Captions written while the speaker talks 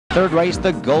Third race,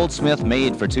 the Goldsmith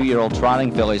Maid for 2-year-old trotting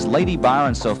fillies. Lady Bar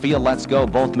and Sophia Let's Go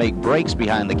both make breaks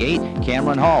behind the gate.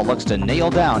 Cameron Hall looks to nail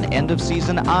down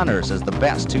end-of-season honors as the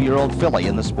best 2-year-old filly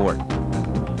in the sport.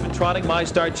 Trotting My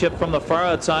Star Chip from the far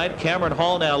outside. Cameron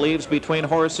Hall now leaves between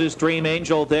horses. Dream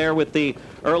Angel there with the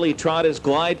early trot is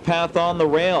Glide Path on the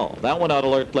rail. That one out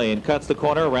alertly and cuts the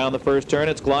corner around the first turn.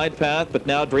 It's Glide Path, but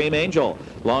now Dream Angel.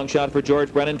 Long shot for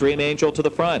George Brennan. Dream Angel to the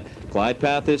front. Glide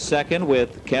Path is second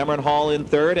with Cameron Hall in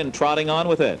third and trotting on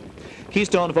with it.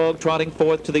 Keystone Vogue trotting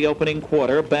fourth to the opening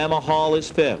quarter. Bama Hall is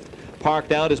fifth.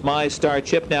 Parked out is My Star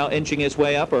Chip now inching his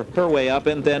way up, or her way up,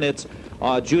 and then it's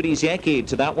Judy's Yankee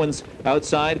to that one's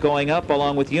outside going up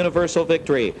along with Universal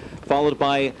Victory, followed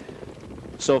by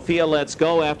Sophia Let's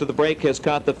Go after the break has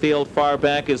caught the field far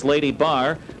back is Lady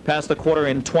Bar. Past the quarter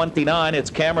in 29, it's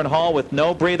Cameron Hall with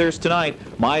no breathers tonight.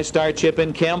 My Star Chip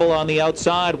and Campbell on the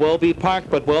outside will be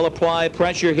parked, but will apply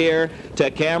pressure here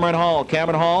to Cameron Hall.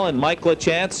 Cameron Hall and Mike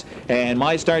Lachance and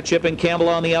My Star Chip and Campbell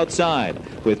on the outside.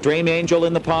 With Dream Angel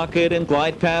in the pocket and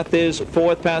Glide Path is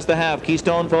fourth past the half.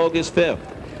 Keystone Vogue is fifth.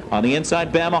 On the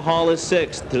inside, Bama Hall is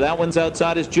sixth. To that one's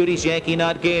outside is Judy's Yankee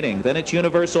not gaining. Then it's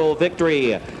Universal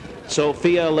Victory.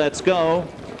 Sophia Let's Go.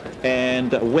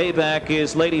 And way back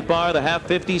is Lady Bar, the half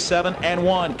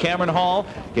 57-1. Cameron Hall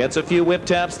gets a few whip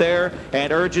taps there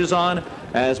and urges on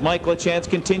as Mike Lachance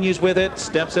continues with it,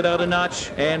 steps it out a notch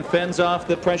and fends off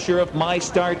the pressure of My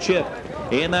Star Chip.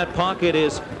 In that pocket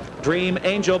is Dream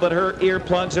Angel, but her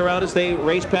earplugs are out as they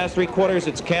race past three quarters.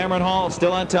 It's Cameron Hall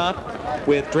still on top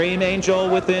with Dream Angel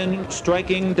within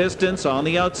striking distance. On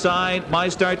the outside, My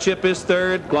Star Chip is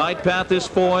third. Glide Path is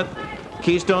fourth.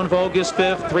 Keystone Vogue is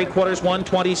fifth. Three quarters,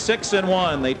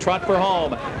 126-1. They trot for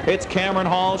home. It's Cameron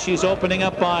Hall. She's opening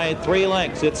up by 3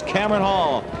 lengths. It's Cameron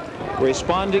Hall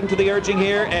responding to the urging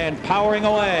here and powering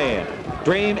away.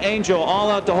 Dream Angel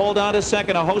all out to hold on to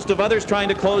second. A host of others trying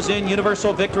to close in.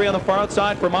 Universal Victory on the far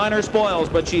outside for minor spoils,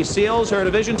 but she seals her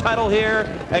division title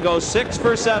here and goes 6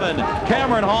 for 7.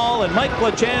 Cameron Hall and Mike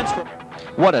Lachance.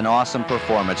 What an awesome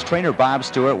performance. Trainer Bob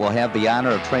Stewart will have the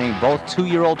honor of training both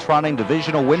 2-year-old trotting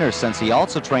divisional winners since he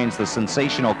also trains the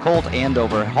sensational Colt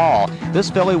Andover Hall. This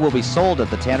filly will be sold at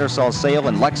the Tattersall sale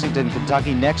in Lexington,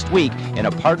 Kentucky next week in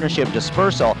a partnership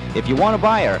dispersal. If you want to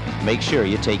buy her, make sure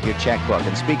you take your checkbook.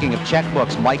 And speaking of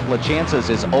checkbooks, Mike Lachance's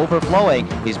is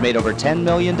overflowing. He's made over $10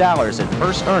 million in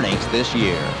purse earnings this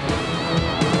year.